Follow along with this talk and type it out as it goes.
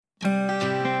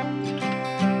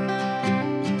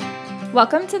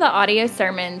Welcome to the audio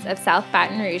sermons of South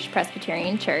Baton Rouge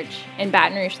Presbyterian Church in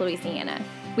Baton Rouge, Louisiana.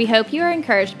 We hope you are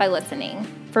encouraged by listening.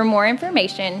 For more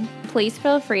information, please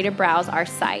feel free to browse our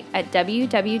site at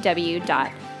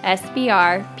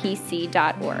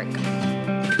www.sbrpc.org.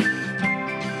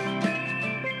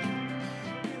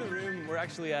 In the room, we're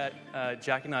actually at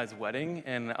Jack and I's wedding,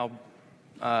 and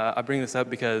I bring this up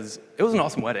because it was an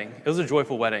awesome wedding. It was a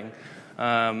joyful wedding.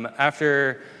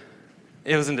 After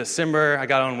it was in December, I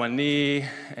got on one knee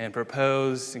and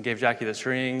proposed and gave Jackie this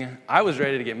ring. I was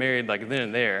ready to get married like then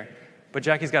and there, but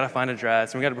Jackie's got to find a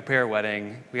dress, and we got to prepare a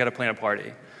wedding. We got to plan a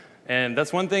party. And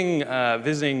that's one thing,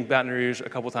 visiting Baton Rouge a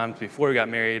couple times before we got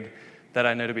married, that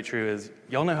I know to be true is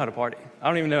y'all know how to party. I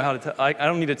don't even know how to I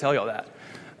don't need to tell y'all that.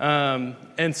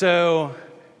 And so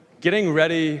getting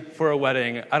ready for a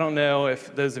wedding, I don't know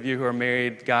if those of you who are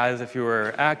married, guys, if you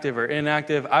were active or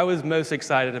inactive, I was most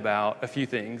excited about a few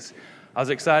things. I was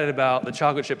excited about the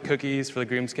chocolate chip cookies for the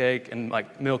groom's cake and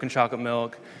like milk and chocolate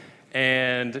milk.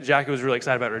 And Jackie was really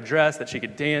excited about her dress that she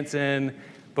could dance in.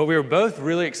 But we were both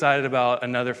really excited about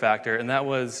another factor, and that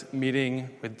was meeting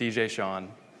with DJ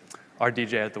Sean, our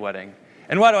DJ at the wedding.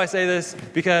 And why do I say this?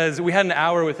 Because we had an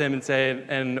hour with him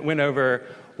and went over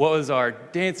what was our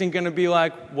dancing going to be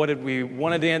like, what did we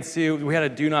want to dance to. We had a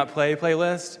do not play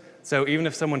playlist. So even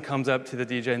if someone comes up to the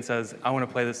DJ and says, I want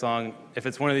to play this song, if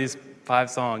it's one of these 5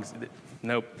 songs,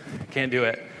 nope, can't do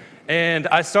it. And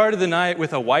I started the night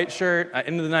with a white shirt. I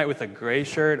ended the night with a gray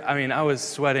shirt. I mean, I was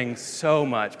sweating so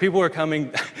much. People were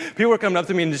coming up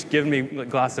to me and just giving me a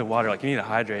glass of water, like, you need to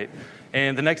hydrate.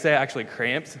 And the next day I actually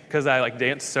cramped because I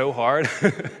danced so hard.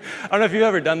 I don't know if you've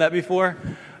ever done that before.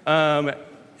 And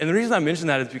the reason I mention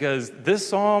that is because this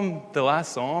psalm, the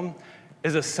last psalm,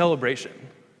 is a celebration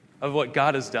of what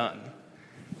God has done.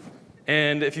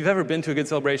 And if you've ever been to a good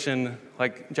celebration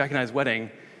like Jack and I's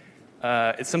wedding,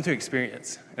 it's something to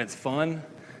experience, and it's fun,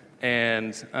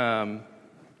 and I'm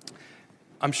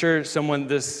sure someone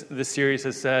this series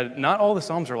has said, not all the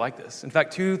Psalms are like this. In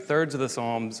fact, 2/3 of the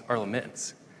Psalms are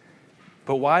laments.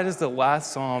 But why does the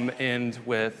last Psalm end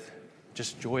with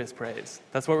just joyous praise?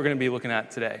 That's what we're going to be looking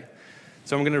at today.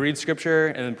 So I'm going to read Scripture,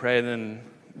 and then pray, and then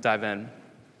dive in.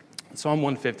 Psalm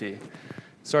 150,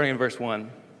 starting in verse 1.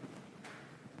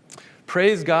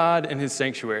 Praise God in his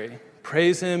sanctuary.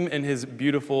 Praise him in his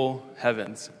beautiful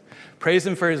heavens. Praise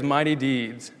him for his mighty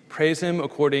deeds. Praise him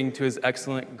according to his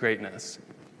excellent greatness.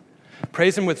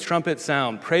 Praise him with trumpet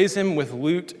sound. Praise him with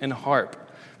lute and harp.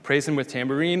 Praise him with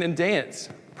tambourine and dance.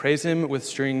 Praise him with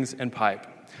strings and pipe.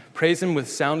 Praise him with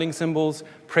sounding cymbals.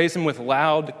 Praise him with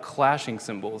loud clashing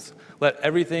cymbals. Let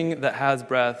everything that has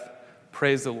breath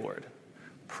praise the Lord.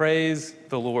 Praise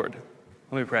the Lord.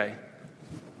 Let me pray.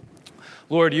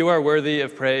 Lord, you are worthy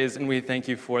of praise, and we thank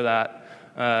you for that.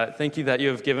 Thank you that you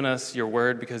have given us your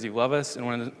word because you love us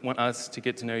and want us to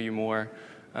get to know you more.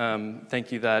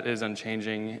 Thank you that it is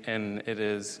unchanging and it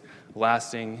is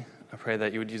lasting. I pray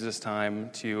that you would use this time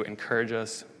to encourage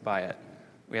us by it.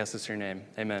 We ask this in your name.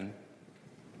 Amen.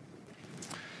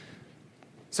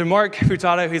 So Mark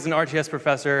Futato, he's an RTS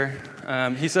professor.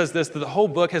 He says this, that the whole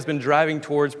book has been driving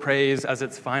towards praise as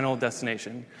its final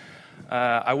destination.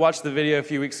 I watched the video a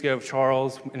few weeks ago of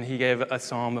Charles, and he gave a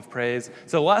psalm of praise.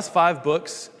 So the last 5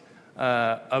 books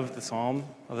of the psalm,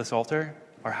 of the Psalter,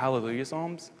 are hallelujah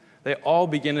psalms. They all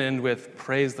begin and end with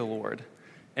praise the Lord.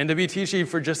 And to be teachy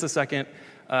for just a second,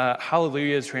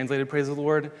 hallelujah is translated praise the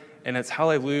Lord, and it's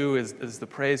hallelujah is the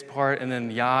praise part, and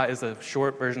then Yah is a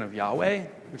short version of Yahweh,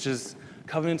 which is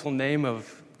covenantal name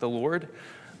of the Lord.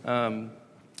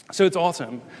 So it's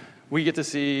awesome. We get to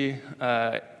see...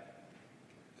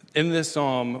 in this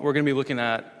psalm, we're going to be looking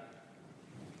at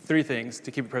 3 things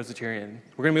to keep it Presbyterian.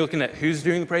 We're going to be looking at who's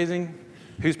doing the praising,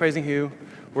 who's praising who.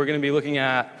 We're going to be looking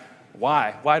at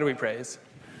why. Why do we praise?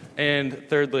 And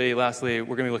lastly,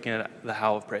 we're going to be looking at the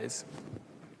how of praise.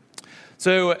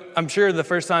 So I'm sure the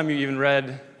first time you even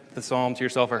read the psalm to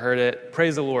yourself or heard it,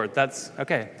 praise the Lord. That's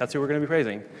who we're going to be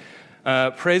praising.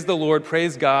 Praise the Lord,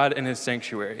 praise God in his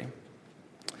sanctuary.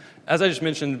 As I just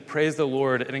mentioned, praise the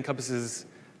Lord, it encompasses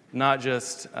not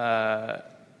just the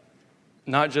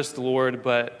Lord,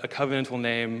 but a covenantal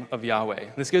name of Yahweh.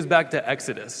 This goes back to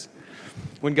Exodus,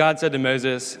 when God said to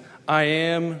Moses, I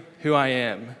am who I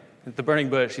am. At the burning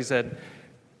bush, he said,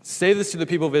 say this to the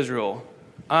people of Israel,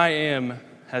 I am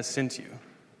has sent you.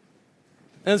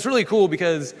 And it's really cool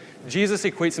because Jesus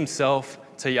equates himself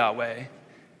to Yahweh.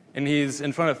 And he's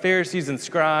in front of Pharisees and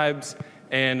scribes,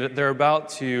 and they're about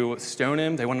to stone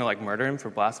him. They want to murder him for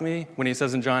blasphemy. When he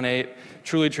says in John 8,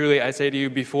 truly, truly, I say to you,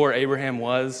 before Abraham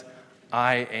was,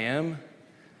 I am.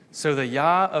 So the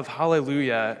Yah of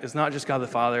hallelujah is not just God the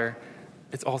Father.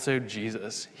 it's also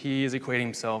Jesus. He is equating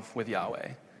himself with Yahweh.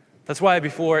 That's why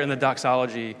before in the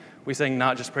doxology, we sang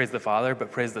not just praise the Father,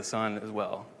 but praise the Son as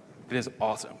well. It is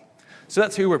awesome. So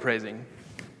that's who we're praising.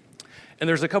 And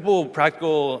there's a couple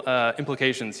practical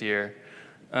implications here.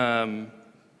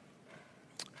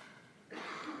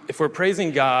 If we're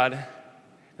praising God, and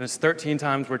it's 13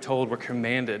 times we're told we're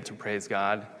commanded to praise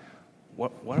God,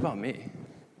 what about me?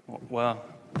 Well,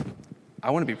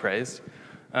 I want to be praised.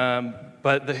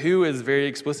 But the who is very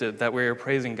explicit that we're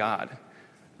praising God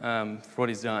for what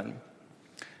he's done.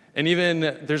 And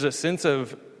even there's a sense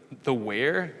of the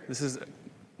where. This is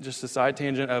just a side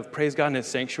tangent of praise God in his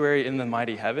sanctuary in the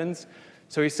mighty heavens.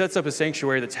 So he sets up a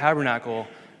sanctuary, the tabernacle,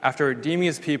 after redeeming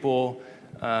his people,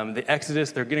 the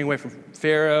Exodus, they're getting away from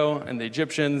Pharaoh and the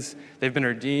Egyptians. They've been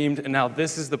redeemed. And now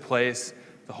this is the place,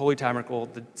 the holy tabernacle,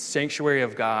 the sanctuary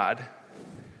of God,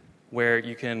 where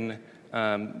you can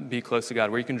be close to God,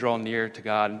 where you can draw near to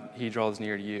God. He draws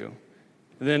near to you.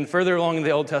 And then further along in the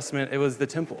Old Testament, it was the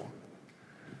temple.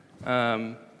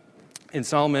 And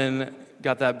Solomon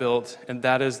got that built, and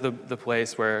that is the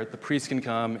place where the priest can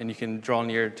come and you can draw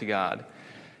near to God.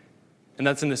 And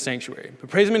that's in the sanctuary.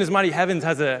 But praise him in his mighty heavens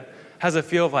has a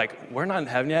feel of like, we're not in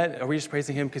heaven yet. Are we just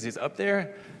praising him because he's up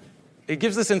there? It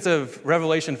gives the sense of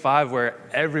Revelation 5 where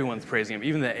everyone's praising him,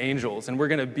 even the angels, and we're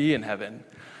going to be in heaven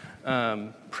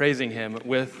praising him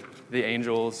with the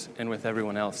angels and with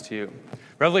everyone else too.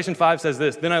 Revelation 5 says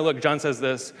this, then I looked, John says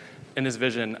this in his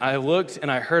vision, I looked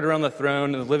and I heard around the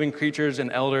throne the living creatures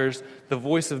and elders, the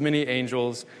voice of many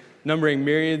angels, numbering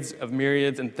myriads of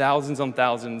myriads and thousands on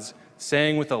thousands,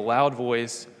 saying with a loud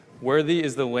voice, worthy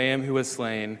is the Lamb who was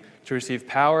slain to receive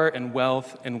power and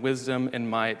wealth and wisdom and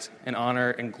might and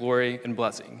honor and glory and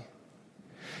blessing.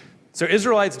 So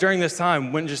Israelites during this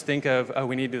time wouldn't just think of, oh,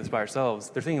 we need to do this by ourselves.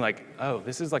 They're thinking like, oh,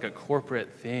 this is like a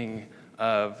corporate thing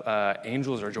of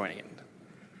angels are joining in.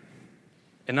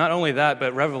 And not only that,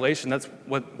 but Revelation, that's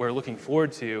what we're looking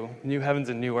forward to, new heavens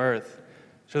and new earth.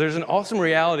 So there's an awesome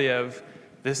reality of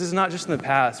this is not just in the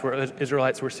past where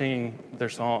Israelites were singing their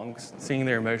songs, singing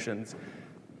their emotions.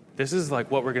 This is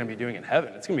like what we're going to be doing in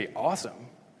heaven. It's going to be awesome.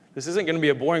 This isn't going to be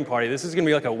a boring party. This is going to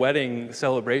be like a wedding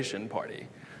celebration party.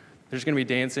 There's going to be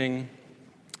dancing,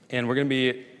 and we're going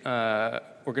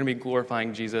to be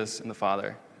glorifying Jesus and the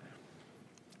Father.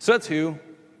 So that's who.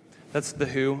 That's the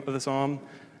who of the psalm.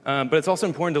 But it's also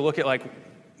important to look at like,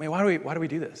 man, why do we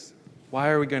do this? Why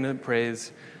are we going to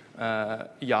praise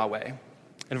Yahweh?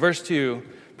 In verse 2,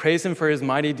 praise him for his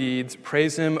mighty deeds.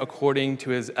 Praise him according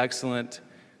to his excellent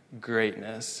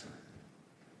greatness.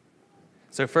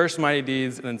 So first, mighty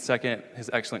deeds, and then second, his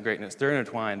excellent greatness. They're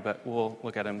intertwined, but we'll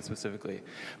look at them specifically.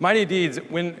 Mighty deeds,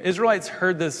 when Israelites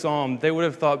heard this psalm, they would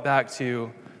have thought back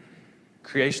to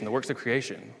creation, the works of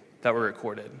creation that were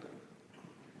recorded.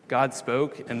 God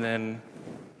spoke, and then,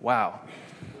 wow,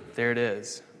 there it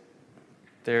is.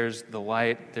 There's the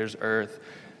light, there's earth,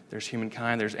 there's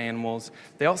humankind, there's animals.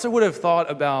 They also would have thought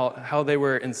about how they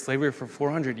were in slavery for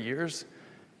 400 years,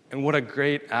 and what a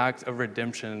great act of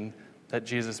redemption that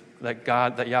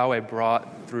Yahweh brought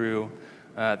through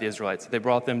the Israelites. They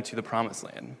brought them to the promised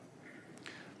land.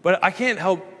 But I can't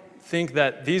help think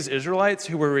that these Israelites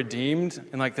who were redeemed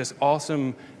in like this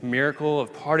awesome miracle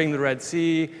of parting the Red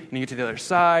Sea, and you get to the other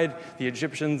side, the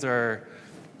Egyptians are,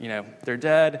 they're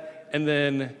dead, and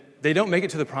then they don't make it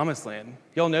to the promised land.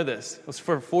 Y'all know this. It was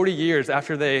for 40 years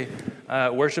after they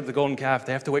worshiped the golden calf,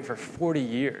 they have to wait for 40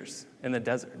 years in the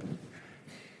desert.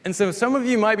 And so some of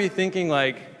you might be thinking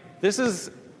like, this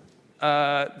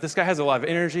guy has a lot of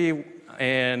energy,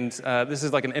 and this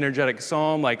is like an energetic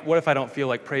psalm. Like, what if I don't feel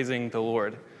like praising the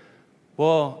Lord?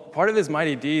 Well, part of his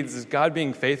mighty deeds is God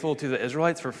being faithful to the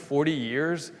Israelites for 40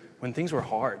 years when things were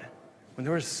hard, when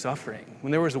there was suffering,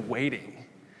 when there was waiting.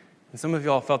 And some of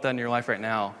y'all felt that in your life right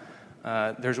now.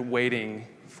 There's waiting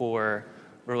for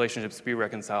relationships to be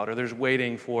reconciled, or there's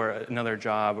waiting for another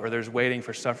job, or there's waiting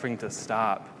for suffering to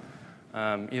stop,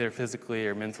 either physically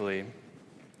or mentally.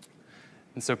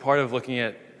 And so part of looking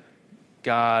at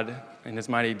God and his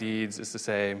mighty deeds is to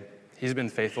say, he's been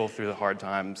faithful through the hard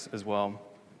times as well.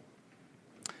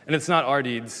 And it's not our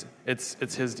deeds, it's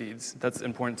his deeds. That's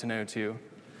important to know too.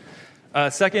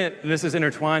 Second, this is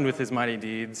intertwined with his mighty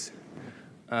deeds.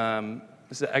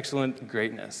 This is excellent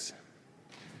greatness.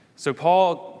 So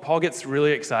Paul gets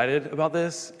really excited about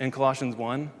this in Colossians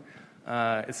 1.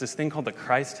 It's this thing called the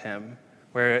Christ hymn,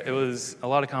 where it was a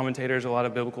lot of commentators, a lot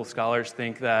of biblical scholars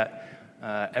think that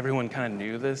everyone kind of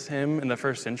knew this hymn in the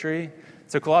first century.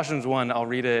 So Colossians 1, I'll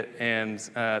read it and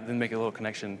then make a little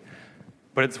connection.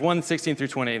 But it's 1:16 through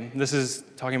 20. This is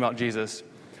talking about Jesus.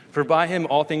 For by him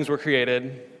all things were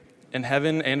created, in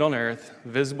heaven and on earth,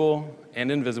 visible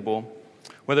and invisible,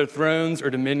 Whether thrones or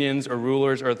dominions or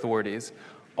rulers or authorities,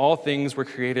 all things were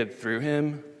created through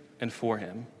him and for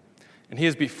him. And he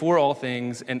is before all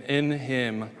things, and in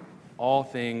him all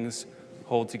things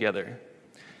hold together.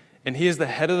 And he is the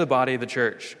head of the body, the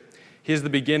church. He is the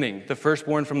beginning, the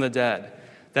firstborn from the dead,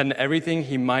 that in everything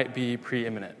he might be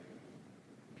preeminent.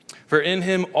 For in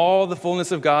him all the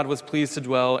fullness of God was pleased to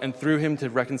dwell, and through him to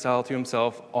reconcile to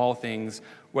himself all things,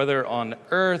 whether on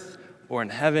earth or in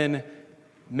heaven,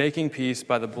 making peace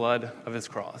by the blood of his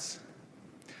cross.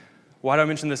 Why do I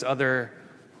mention this other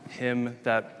hymn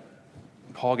that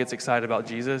Paul gets excited about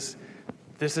Jesus?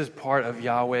 This is part of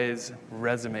Yahweh's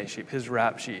resume sheet. His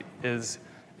rap sheet is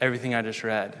everything I just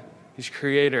read. He's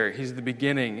creator. He's the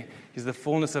beginning. He's the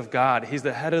fullness of God. He's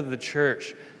the head of the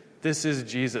church. This is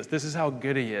Jesus. This is how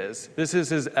good he is. This is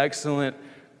his excellent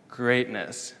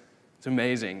greatness. It's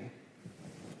amazing.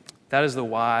 That is the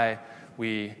why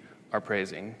we are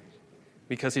praising,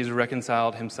 because he's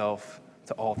reconciled himself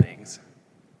to all things.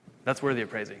 That's worthy of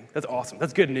praising. That's awesome.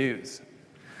 That's good news.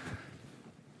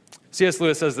 C.S.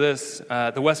 Lewis says this,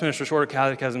 the Westminster Shorter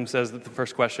Catechism says that the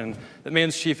first question, that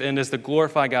man's chief end is to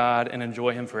glorify God and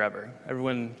enjoy him forever.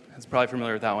 Everyone is probably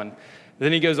familiar with that one.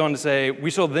 Then he goes on to say,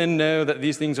 we shall then know that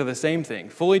these things are the same thing.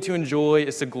 Fully to enjoy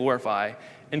is to glorify.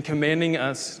 In commanding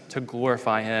us to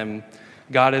glorify him,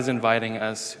 God is inviting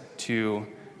us to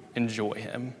enjoy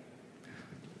him.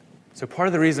 So part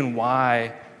of the reason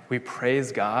why we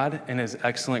praise God and his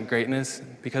excellent greatness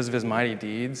because of his mighty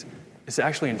deeds is to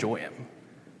actually enjoy him.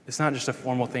 It's not just a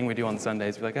formal thing we do on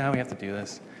Sundays. We're like, we have to do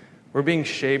this. We're being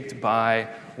shaped by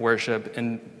worship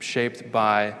and shaped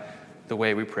by the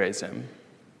way we praise him.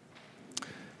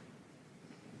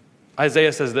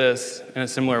 Isaiah says this in a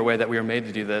similar way that we are made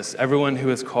to do this. Everyone who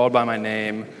is called by my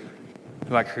name,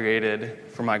 who I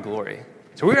created for my glory.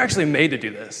 So we were actually made to do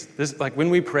this. Like when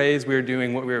we praise, we are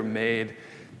doing what we were made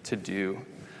to do.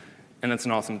 And it's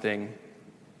an awesome thing.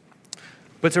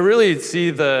 But to really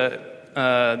see the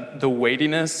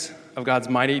weightiness of God's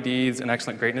mighty deeds and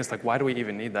excellent greatness, like why do we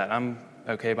even need that? I'm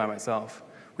okay by myself.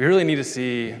 We really need to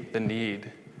see the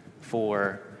need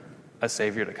for a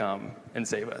Savior to come and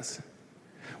save us.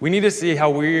 We need to see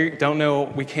how we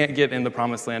can't get in the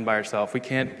promised land by ourselves. We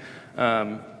can't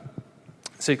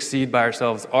succeed by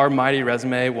ourselves. Our mighty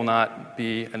resume will not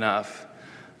be enough.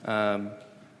 And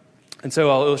so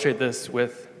I'll illustrate this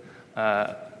with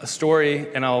a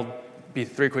story, and I'll be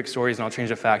 3 quick stories, and I'll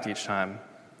change a fact each time.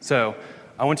 So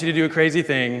I want you to do a crazy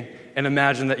thing and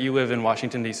imagine that you live in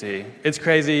Washington, D.C. It's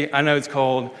crazy. I know it's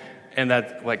cold, and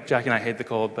that, like, Jackie and I hate the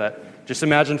cold, but just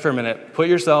imagine for a minute. Put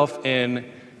yourself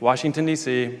in Washington,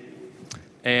 D.C.,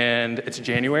 and it's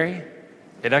January.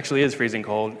 It actually is freezing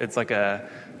cold. It's like a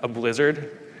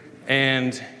blizzard,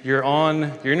 and you're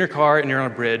in your car, and you're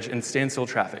on a bridge in standstill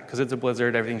traffic because it's a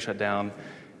blizzard, everything's shut down,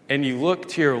 and you look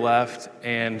to your left,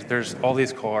 and there's all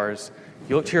these cars.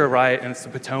 You look to your right, and it's the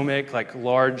Potomac, like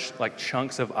large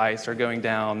chunks of ice are going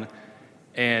down,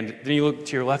 and then you look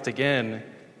to your left again,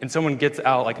 and someone gets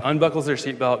out, unbuckles their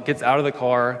seatbelt, gets out of the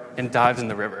car, and dives in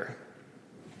the river.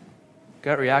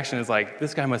 Gut reaction is like,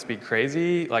 this guy must be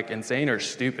crazy, insane, or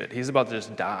stupid. He's about to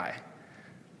just die.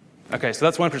 Okay, so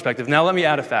that's one perspective. Now let me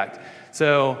add a fact.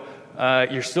 So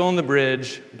you're still on the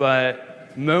bridge,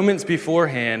 but moments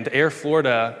beforehand, Air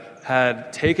Florida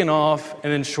had taken off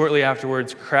and then shortly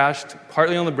afterwards crashed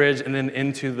partly on the bridge and then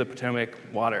into the Potomac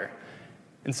water.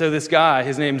 And so this guy,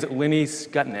 his name's Lenny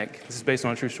Skutnik, this is based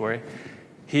on a true story,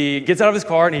 he gets out of his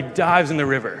car and he dives in the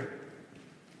river.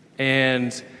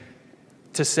 And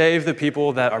to save the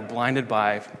people that are blinded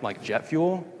by jet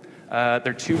fuel,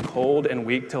 they're too cold and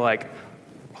weak to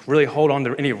really hold on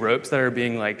to any ropes that are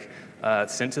being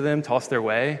sent to them, tossed their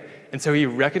way. And so he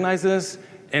recognizes this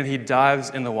and he dives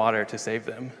in the water to save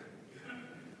them.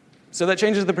 So that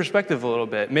changes the perspective a little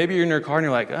bit. Maybe you're in your car and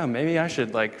you're like, oh, maybe I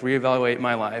should reevaluate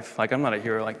my life. I'm not a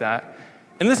hero like that.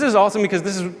 And this is awesome because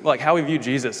this is how we view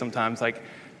Jesus sometimes.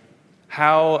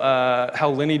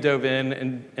 How Lenny dove in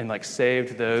and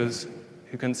saved those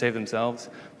who couldn't save themselves.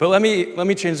 But let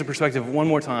me change the perspective one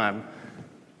more time.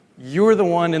 You're the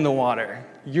one in the water.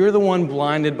 You're the one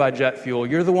blinded by jet fuel.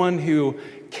 You're the one who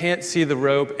can't see the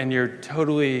rope, and you're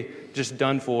totally just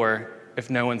done for if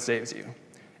no one saves you.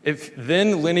 If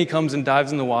then Lenny comes and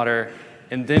dives in the water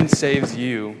and then saves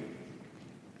you,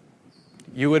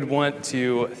 you would want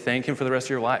to thank him for the rest of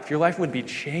your life. Your life would be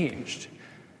changed.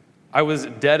 I was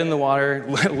dead in the water,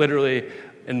 literally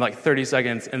in 30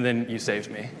 seconds, and then you saved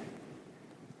me.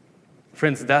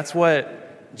 Friends, that's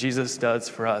what Jesus does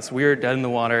for us. We are dead in the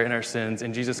water in our sins,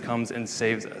 and Jesus comes and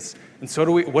saves us. And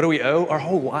so what do we owe? Our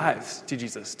whole lives to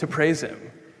Jesus, to praise him.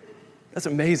 That's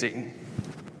amazing.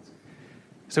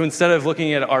 So instead of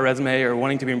looking at our resume or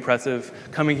wanting to be impressive,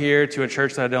 coming here to a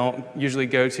church that I don't usually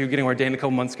go to, getting ordained a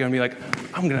couple months ago and be like,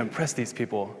 I'm going to impress these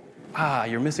people.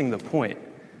 You're missing the point.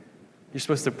 You're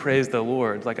supposed to praise the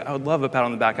Lord. Like, I would love a pat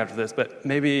on the back after this, but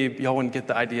maybe y'all wouldn't get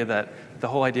the idea that the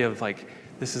whole idea of like,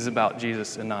 this is about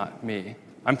Jesus and not me.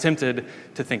 I'm tempted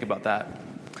to think about that,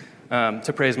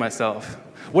 to praise myself.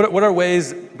 What are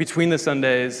ways between the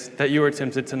Sundays that you are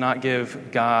tempted to not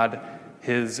give God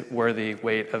his worthy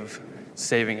weight of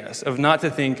saving us, of not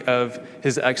to think of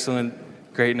his excellent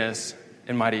greatness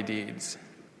and mighty deeds?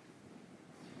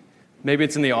 Maybe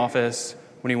it's in the office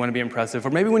when you want to be impressive,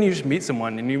 or maybe when you just meet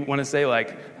someone and you want to say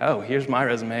like, oh, here's my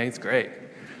resume, it's great.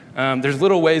 There's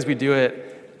little ways we do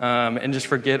it and just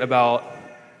forget about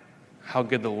how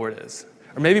good the Lord is.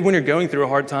 Or maybe when you're going through a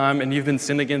hard time and you've been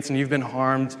sinned against and you've been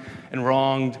harmed and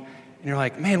wronged, and you're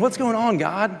like, man, what's going on,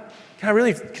 God? Can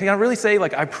I really say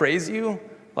like I praise you?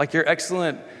 Like your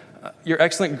excellent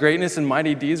greatness and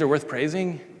mighty deeds are worth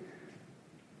praising?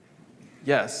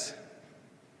 Yes.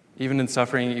 Even in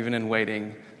suffering, even in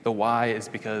waiting, the why is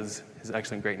because his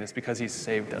excellent greatness, because he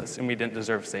saved us and we didn't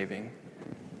deserve saving.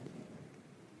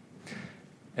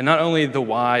 And not only the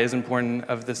why is important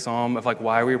of this psalm, of like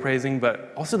why we're praising,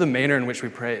 but also the manner in which we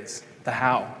praise, the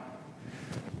how.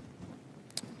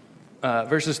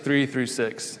 Verses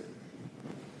 3-6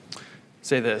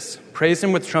 say this: praise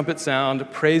him with trumpet sound,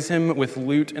 praise him with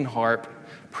lute and harp,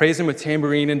 praise him with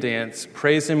tambourine and dance,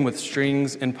 praise him with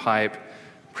strings and pipe,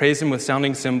 praise him with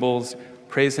sounding cymbals,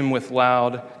 praise him with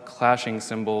loud clashing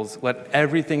cymbals. Let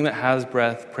everything that has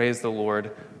breath praise the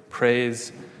Lord.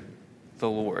 Praise the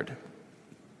Lord.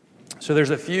 So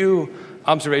there's a few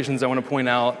observations I want to point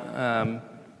out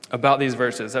about these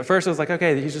verses. At first I was like,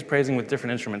 okay, he's just praising with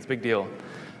different instruments, big deal.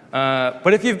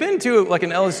 But if you've been to like an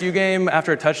LSU game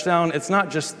after a touchdown, it's not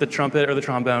just the trumpet or the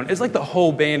trombone. It's like the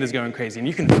whole band is going crazy, and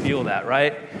you can feel that,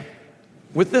 right?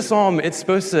 With this psalm, it's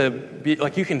supposed to be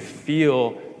like you can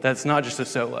feel that it's not just a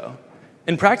solo.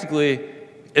 And practically,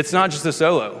 it's not just a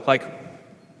solo. Like,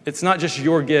 it's not just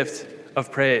your gift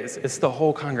of praise. It's the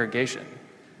whole congregation.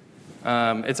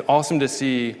 It's awesome to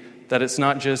see that it's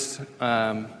not just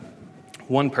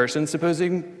one person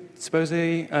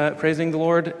supposedly praising the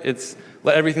Lord. It's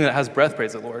let everything that has breath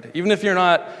praise the Lord. Even if you're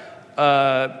not,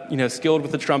 skilled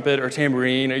with the trumpet or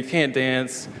tambourine, or you can't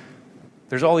dance,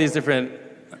 there's all these different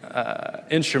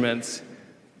instruments.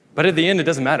 But at the end, it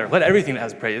doesn't matter. Let everything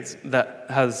that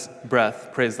has breath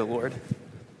praise the Lord.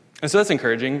 And so that's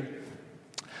encouraging.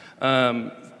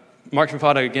 Mark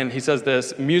Fafada, again, he says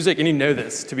this: music, and you know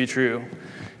this to be true,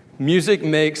 music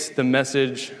makes the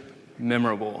message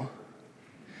memorable.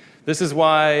 This is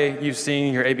why you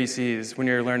sing your ABCs when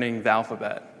you're learning the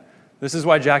alphabet. This is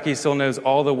why Jackie still knows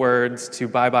all the words to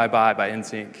Bye Bye Bye by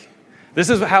NSYNC. This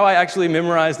is how I actually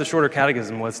memorized the shorter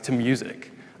catechism, was to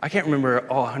music. I can't remember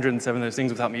all 107 of those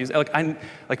things without music.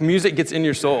 Like music gets in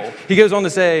your soul. He goes on to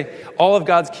say, all of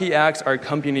God's key acts are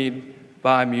accompanied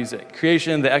by music.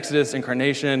 Creation, the Exodus,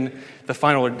 incarnation, the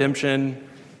final redemption.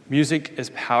 Music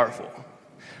is powerful.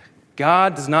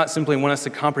 God does not simply want us to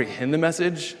comprehend the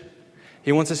message.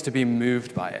 He wants us to be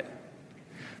moved by it.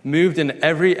 Moved in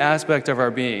every aspect of our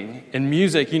being. And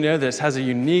music, you know this, has a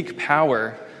unique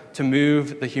power to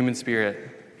move the human spirit.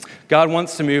 God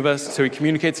wants to move us so he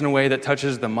communicates in a way that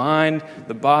touches the mind,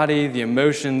 the body, the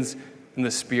emotions, and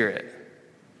the spirit.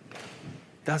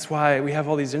 That's why we have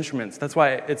all these instruments. That's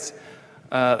why it's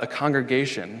a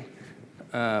congregation.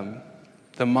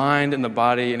 The mind and the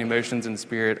body and emotions and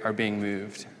spirit are being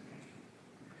moved.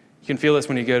 You can feel this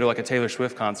when you go to like a Taylor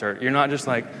Swift concert. You're not just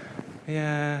like,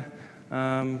 yeah,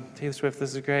 Taylor Swift,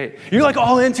 this is great. You're like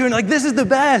all into it, and like, this is the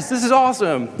best, this is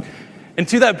awesome. And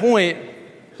to that point,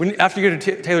 after you go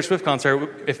to Taylor Swift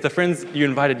concert, if the friends you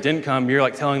invited didn't come, you're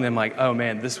like telling them like, oh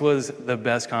man, this was the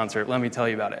best concert, let me tell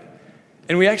you about it.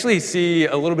 And we actually see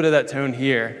a little bit of that tone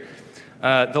here.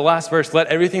 The last verse, let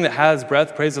everything that has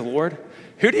breath praise the Lord.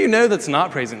 Who do you know that's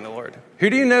not praising the Lord? Who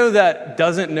do you know that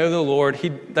doesn't know the Lord,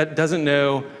 that doesn't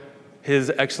know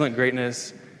his excellent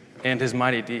greatness and his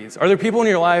mighty deeds? Are there people in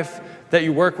your life that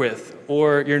you work with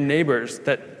or your neighbors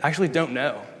that actually don't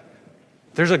know?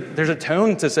 There's a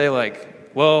tone to say like,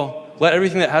 well, let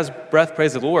everything that has breath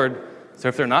praise the Lord. So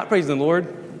if they're not praising the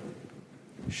Lord,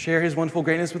 share his wonderful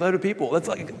greatness with other people. That's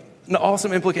like an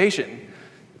awesome implication.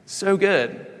 So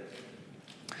good.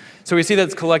 So we see that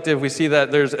it's collective. We see that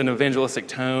there's an evangelistic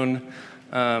tone.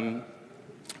 But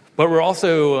we're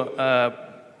also,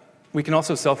 we can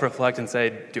also self-reflect and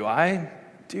say, do I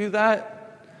do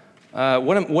that?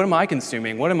 What am I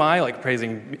consuming? What am I like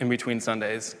praising in between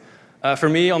Sundays? For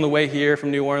me, on the way here from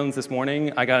New Orleans this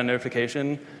morning, I got a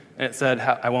notification and it said,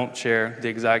 I won't share the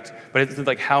exact, but it said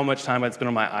like how much time I'd spend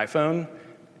on my iPhone,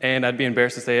 and I'd be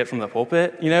embarrassed to say it from the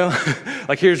pulpit,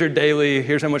 like here's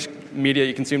how much media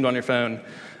you consumed on your phone.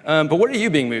 But what are you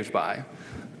being moved by?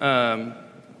 And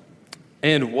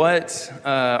what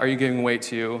are you giving weight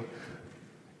to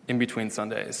in between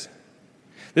Sundays?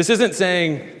 This isn't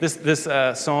saying, this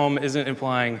psalm isn't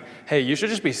implying, hey, you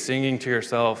should just be singing to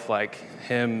yourself like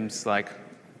hymns like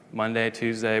Monday,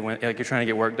 Tuesday, when like you're trying to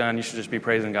get work done, you should just be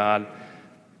praising God.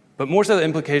 But more so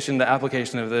the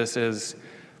application of this is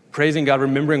praising God,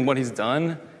 remembering what he's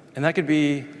done, and that could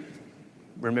be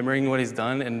remembering what he's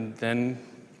done and then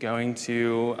going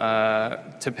to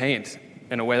paint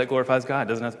in a way that glorifies God. It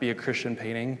doesn't have to be a Christian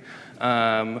painting,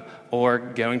 or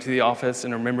going to the office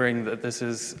and remembering that this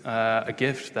is a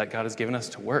gift that God has given us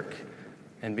to work.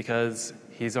 And because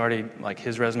he's already, like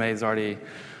his resume has already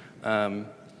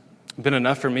been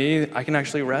enough for me, I can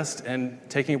actually rest and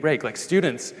taking a break. Like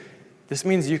students, this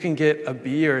means you can get a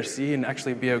B or a C and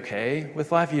actually be okay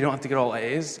with life. You don't have to get all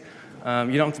A's. You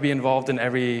don't have to be involved in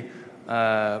every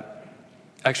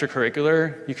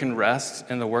extracurricular. You can rest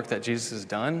in the work that Jesus has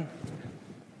done.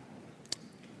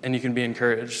 And you can be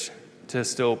encouraged to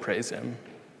still praise him.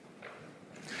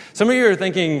 Some of you are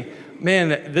thinking,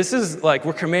 man, this is like,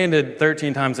 we're commanded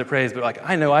 13 times to praise, but like,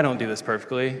 I know I don't do this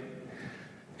perfectly.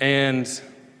 And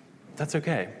that's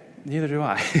okay. Neither do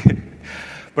I.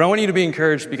 But I want you to be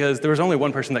encouraged because there was only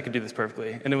one person that could do this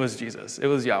perfectly, and it was Jesus. It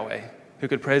was Yahweh, who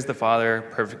could praise the Father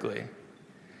perfectly.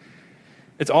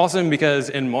 It's awesome because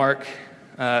in Mark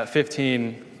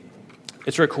 15,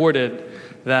 it's recorded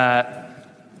that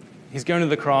he's going to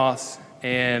the cross,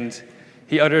 and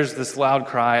he utters this loud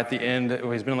cry at the end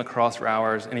where he's been on the cross for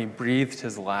hours, and he breathed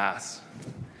his last.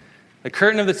 The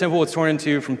curtain of the temple was torn in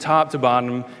two from top to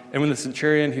bottom, and when the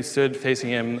centurion who stood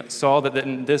facing him saw that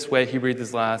in this way he breathed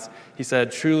his last, he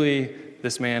said, "Truly,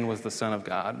 this man was the Son of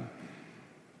God."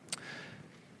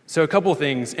 So a couple of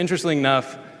things. Interestingly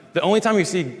enough, the only time you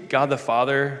see God the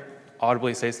Father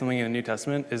audibly say something in the New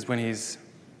Testament is when he's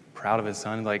proud of his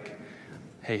Son, like,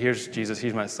 hey, here's Jesus,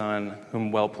 he's my Son, whom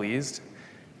I'm well pleased.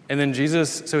 And then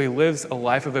Jesus, so he lives a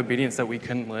life of obedience that we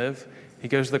couldn't live. He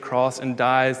goes to the cross and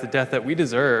dies the death that we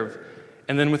deserve.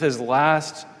 And then with his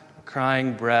last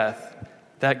crying breath,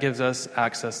 that gives us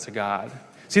access to God.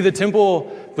 See, the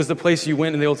temple was the place you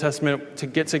went in the Old Testament to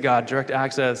get to God, direct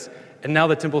access, and now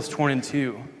the temple's torn in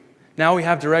two. Now we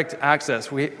have direct access.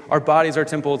 Our bodies are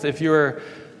temples. If you're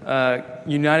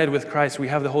united with Christ, we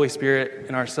have the Holy Spirit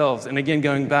in ourselves. And again,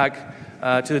 going back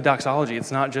to the doxology,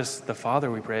 it's not just the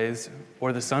Father we praise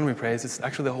or the Son we praise, it's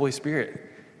actually the Holy Spirit.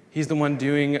 He's the one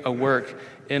doing a work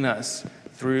in us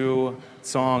through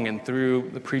song and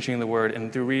through the preaching of the word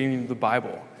and through reading the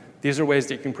Bible. These are ways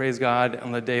that you can praise God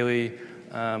on the daily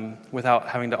without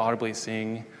having to audibly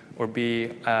sing or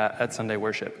be at Sunday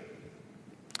worship.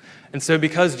 And so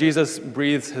because Jesus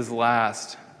breathes his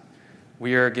last,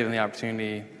 we are given the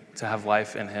opportunity to have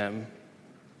life in him.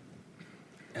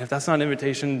 And if that's not an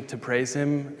invitation to praise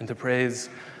him and to praise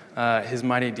his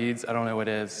mighty deeds, I don't know what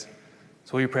is.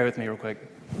 So will you pray with me real quick?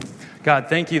 God,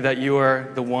 thank you that you are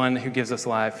the one who gives us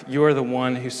life. You are the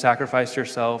one who sacrificed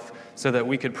yourself so that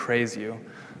we could praise you.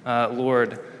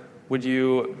 Lord, would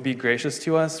you be gracious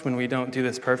to us when we don't do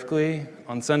this perfectly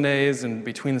on Sundays and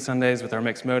between the Sundays with our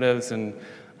mixed motives and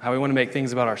how we want to make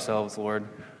things about ourselves, Lord.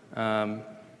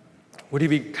 Would you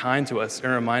be kind to us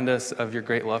and remind us of your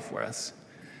great love for us?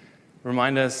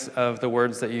 Remind us of the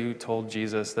words that you told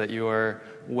Jesus, that you are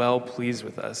well pleased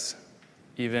with us,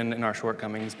 even in our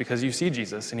shortcomings, because you see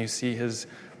Jesus and you see his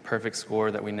perfect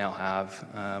score that we now have,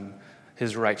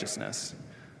 his righteousness.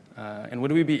 And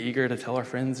would we be eager to tell our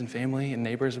friends and family and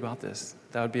neighbors about this?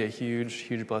 That would be a huge,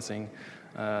 huge blessing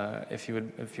if you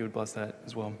would bless that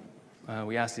as well.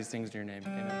 We ask these things in your name.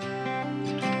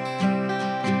 Amen.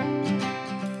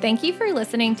 Thank you for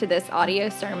listening to this audio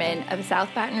sermon of South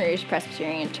Baton Rouge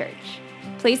Presbyterian Church.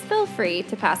 Please feel free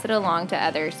to pass it along to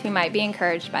others who might be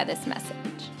encouraged by this message.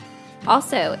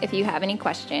 Also, if you have any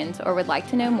questions or would like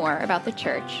to know more about the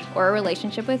church or a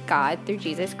relationship with God through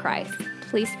Jesus Christ,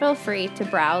 please feel free to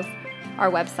browse our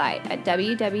website at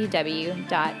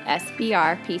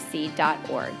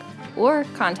www.sbrpc.org or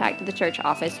contact the church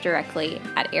office directly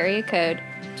at area code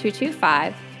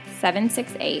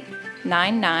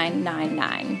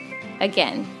 225-768-9999.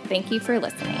 Again, thank you for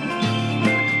listening.